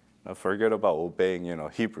message. Forget about obeying,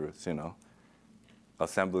 Hebrews,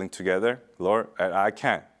 assembling together. Lord, I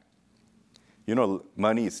can't.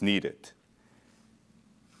 Money is needed.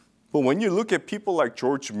 But when you look at people like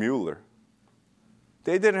George Mueller,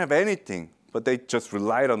 they didn't have anything, but they just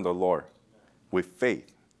relied on the Lord with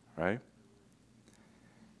faith, right?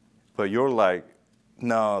 But you're like,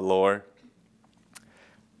 no, Lord,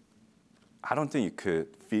 I don't think you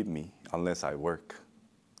could feed me unless I work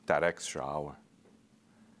that extra hour.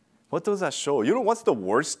 What does that show? You know what's the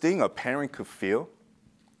worst thing a parent could feel?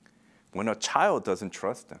 When a child doesn't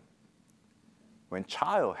trust them. When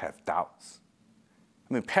child have doubts.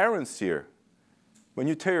 I mean, parents here, when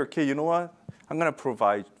you tell your kid, you know what? I'm going to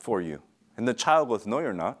provide for you. And the child goes, no,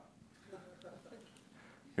 you're not.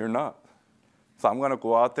 You're not. So I'm going to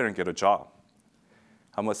go out there and get a job.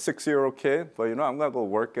 I'm a 6-year-old kid, but, I'm going to go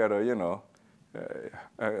work at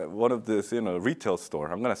one of this, retail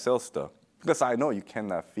store. I'm going to sell stuff. Because I know you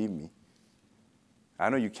cannot feed me. I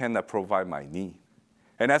know you cannot provide my need.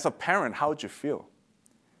 And as a parent, how would you feel?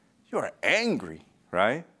 You're angry,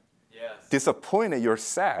 right? Yes. Disappointed, you're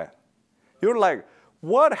sad. You're like,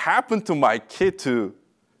 what happened to my kid to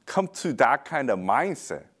come to that kind of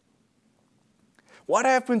mindset? What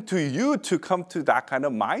happened to you to come to that kind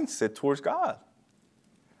of mindset towards God?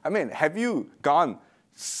 I mean, have you gone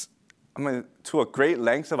to a great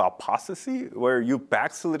length of apostasy where you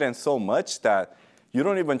backslidden so much that you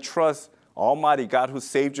don't even trust Almighty God who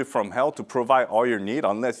saved you from hell to provide all your need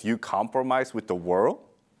unless you compromise with the world?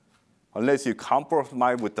 Unless you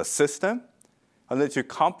compromise with the system? Unless you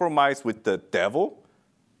compromise with the devil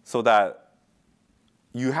so that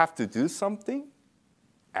you have to do something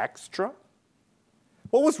extra?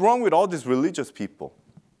 What was wrong with all these religious people?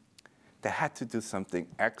 They had to do something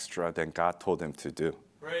extra than God told them to do.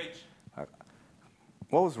 Preach.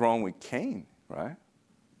 What was wrong with Cain, right?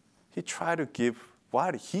 He tried to give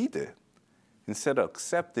what he did instead of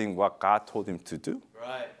accepting what God told him to do.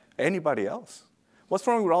 Right. Anybody else? What's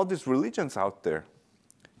wrong with all these religions out there?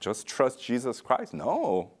 Just trust Jesus Christ?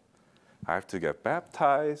 No. I have to get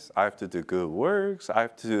baptized. I have to do good works. I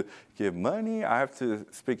have to give money. I have to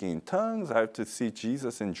speak in tongues. I have to see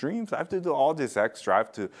Jesus in dreams. I have to do all this extra. I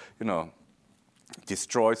have to,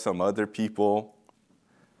 destroy some other people.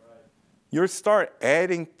 Right. You start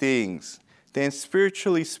adding things. Then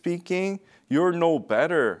spiritually speaking, you're no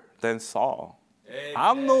better than Saul. Amen.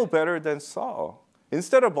 I'm no better than Saul.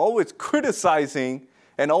 Instead of always criticizing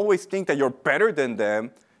and always think that you're better than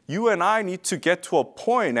them, you and I need to get to a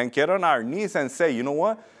point and get on our knees and say, you know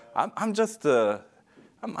what? I'm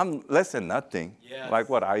less than nothing. Yes. Like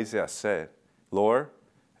what Isaiah said. Lord,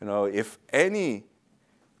 if any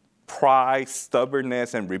pride,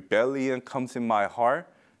 stubbornness, and rebellion comes in my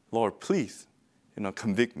heart, Lord, please,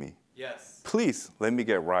 convict me. Yes. Please let me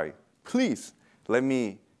get right. Please let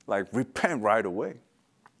me repent right away.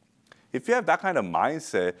 If you have that kind of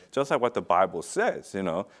mindset, just like what the Bible says,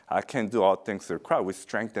 I can do all things through Christ, which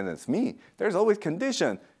strengthens me. There's always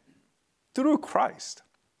condition. Through Christ,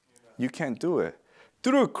 you can't do it.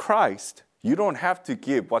 Through Christ, you don't have to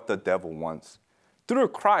give what the devil wants. Through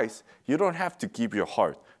Christ, you don't have to give your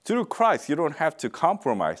heart. Through Christ, you don't have to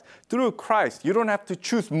compromise. Through Christ, you don't have to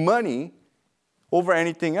choose money over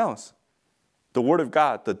anything else. The Word of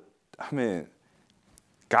God,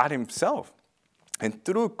 God Himself. And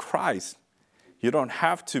through Christ, you don't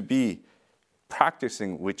have to be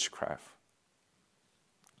practicing witchcraft.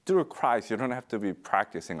 Through Christ, you don't have to be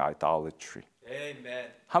practicing idolatry. Amen.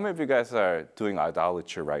 How many of you guys are doing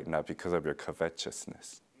idolatry right now because of your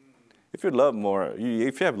covetousness? If you love more,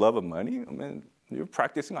 if you have love of money, you're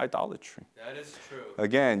practicing idolatry. That is true.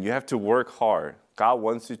 Again, you have to work hard. God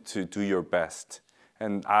wants you to do your best.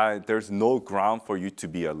 And there's no ground for you to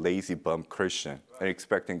be a lazy bum Christian and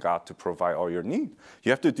expecting God to provide all your needs.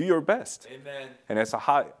 You have to do your best. Amen. And as a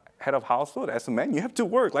head of household, as a man, you have to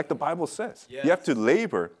work like the Bible says. Yes. You have to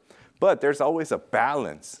labor. But there's always a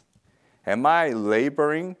balance. Am I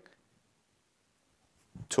laboring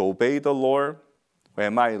to obey the Lord? Or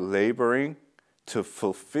am I laboring to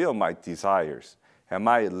fulfill my desires? Am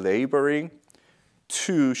I laboring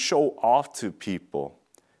to show off to people?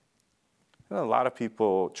 A lot of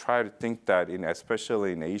people try to think that,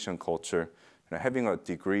 especially in Asian culture, having a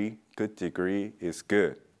degree, good degree, is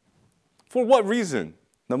good. For what reason?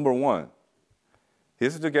 Number one,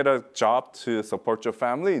 is it to get a job to support your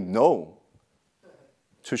family? No.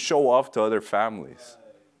 To show off to other families.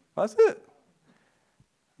 That's it.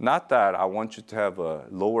 Not that I want you to have a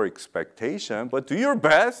lower expectation, but do your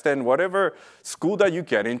best, and whatever school that you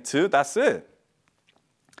get into, that's it.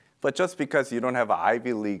 But just because you don't have an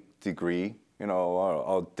Ivy League degree,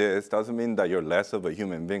 or this, doesn't mean that you're less of a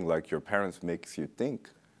human being like your parents makes you think.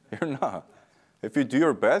 You're not. If you do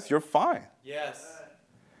your best, you're fine. Yes.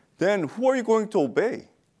 Then who are you going to obey?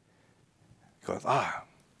 Because,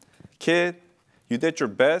 kid, you did your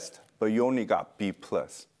best, but you only got B+.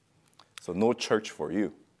 So no church for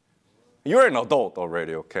you. You're an adult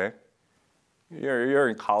already, okay? You're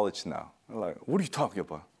in college now. I'm like, what are you talking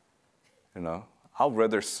about? I'd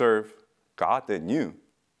rather serve God than you.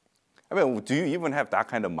 Do you even have that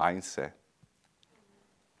kind of mindset?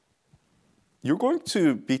 You're going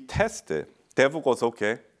to be tested. Devil goes,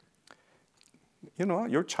 okay,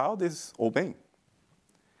 your child is obeying.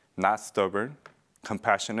 Not stubborn,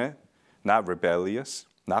 compassionate, not rebellious,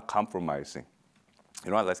 not compromising.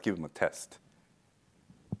 You know what, let's give him a test.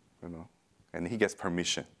 And he gets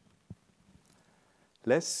permission.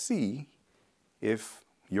 Let's see if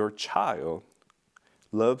your child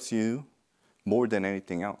loves you more than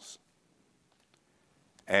anything else.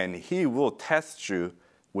 And he will test you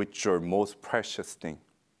with your most precious thing.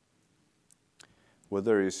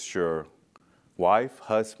 Whether it's your wife,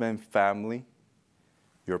 husband, family,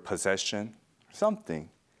 your possession, something.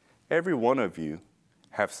 Every one of you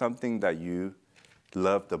have something that you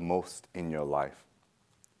love the most in your life.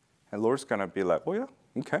 And Lord's going to be like, oh yeah,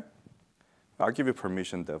 okay. I'll give you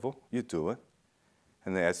permission, devil. You do it.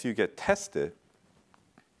 And then as you get tested,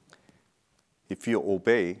 if you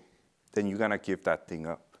obey, then you're going to give that thing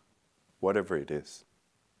up, whatever it is.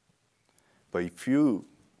 But if you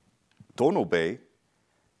don't obey,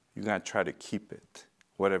 you're going to try to keep it,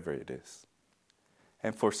 whatever it is.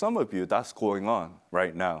 And for some of you, that's going on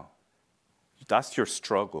right now. That's your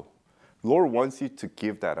struggle. Lord wants you to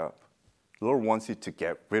give that up. Lord wants you to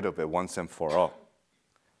get rid of it once and for all.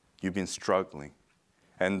 You've been struggling.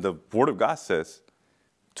 And the Word of God says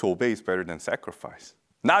to obey is better than sacrifice.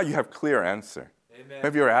 Now you have clear answer. Amen.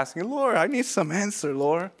 Maybe you're asking, Lord, I need some answer,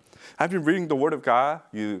 Lord. I've been reading the Word of God.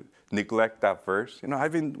 You neglect that verse.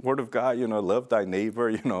 I've been Word of God, love thy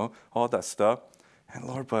neighbor, all that stuff. And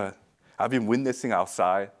Lord, but I've been witnessing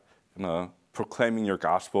outside, proclaiming your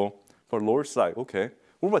gospel. But Lord's like, okay,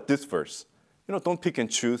 what about this verse? Don't pick and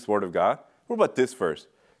choose Word of God. What about this verse?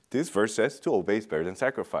 This verse says to obey is better than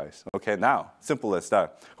sacrifice. Okay, now, simple as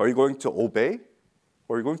that. Are you going to obey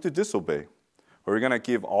or are you going to disobey? Are you going to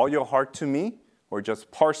give all your heart to me or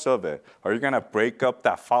just parts of it? Are you going to break up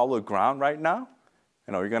that fallow ground right now?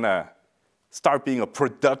 And are you going to start being a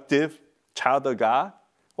productive child of God?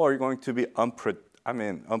 Or are you going to be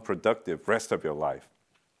unproductive rest of your life?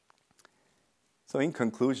 So in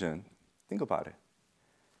conclusion, think about it.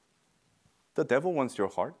 The devil wants your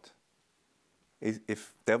heart.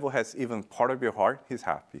 If devil has even part of your heart, he's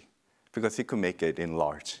happy because he could make it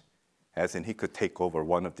enlarge, as in he could take over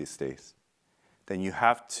one of these days. Then you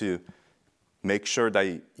have to make sure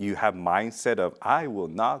that you have mindset of, I will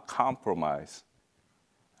not compromise.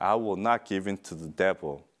 I will not give in to the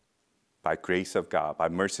devil by grace of God, by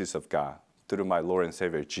mercies of God, through my Lord and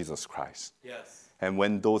Savior, Jesus Christ. Yes. And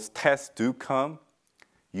when those tests do come,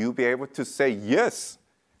 you'll be able to say yes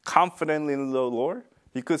confidently in the Lord.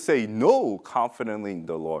 You could say no confidently in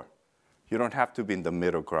the Lord. You don't have to be in the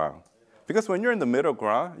middle ground. Because when you're in the middle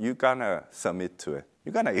ground, you're going to submit to it.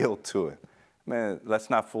 You're going to yield to it. Man, let's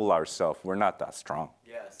not fool ourselves. We're not that strong.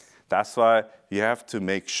 Yes. That's why you have to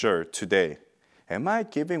make sure today, am I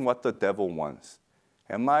giving what the devil wants?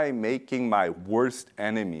 Am I making my worst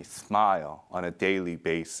enemy smile on a daily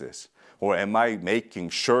basis? Or am I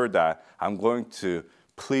making sure that I'm going to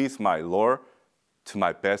please my Lord to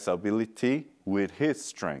my best ability with His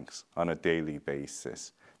strength on a daily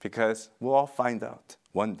basis? Because we'll all find out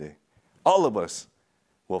one day. All of us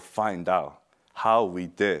will find out how we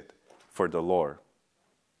did for the Lord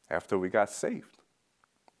after we got saved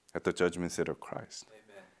at the judgment seat of Christ.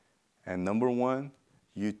 Amen. And number one,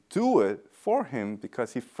 you do it for Him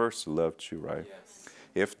because He first loved you, right? Yes.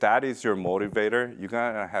 If that is your motivator, you're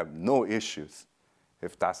going to have no issues.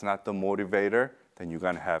 If that's not the motivator, then you're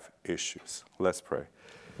going to have issues. Let's pray.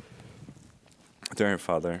 Dear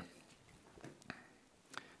Father,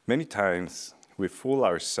 many times we fool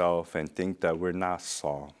ourselves and think that we're not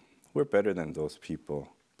Saul. We're better than those people.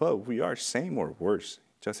 But we are same or worse,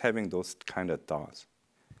 just having those kind of thoughts.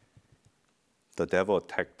 The devil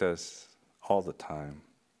attacked us all the time.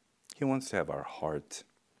 He wants to have our heart.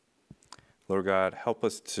 Lord God, help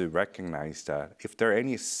us to recognize that if there are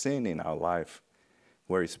any sin in our life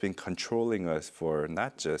where it's been controlling us for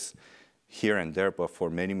not just here and there, but for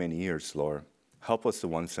many, many years, Lord, help us to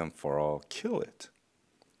once and for all kill it.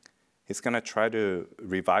 It's going to try to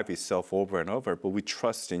revive itself over and over, but we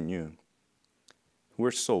trust in you.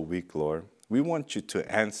 We're so weak, Lord. We want you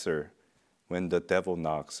to answer when the devil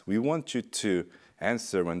knocks. We want you to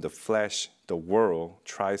answer when the flesh, the world,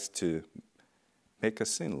 tries to make us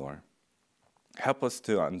sin, Lord. Help us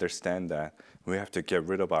to understand that we have to get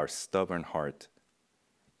rid of our stubborn heart,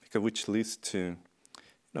 because which leads to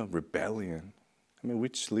rebellion.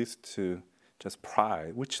 Which leads to just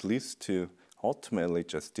pride, which leads to ultimately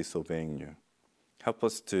just disobeying you. Help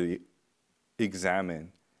us to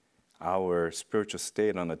examine our spiritual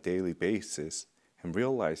state on a daily basis and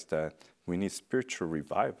realize that we need spiritual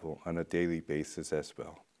revival on a daily basis as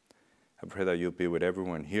well. I pray that you'll be with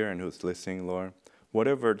everyone here and who's listening, Lord.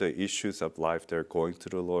 Whatever the issues of life they're going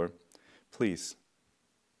through, Lord, please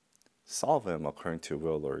solve them according to your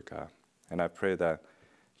will, Lord God. And I pray that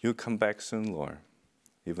you come back soon, Lord.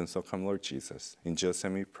 Even so, come, Lord Jesus. In Jesus'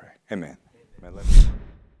 name we pray. Amen. Amen.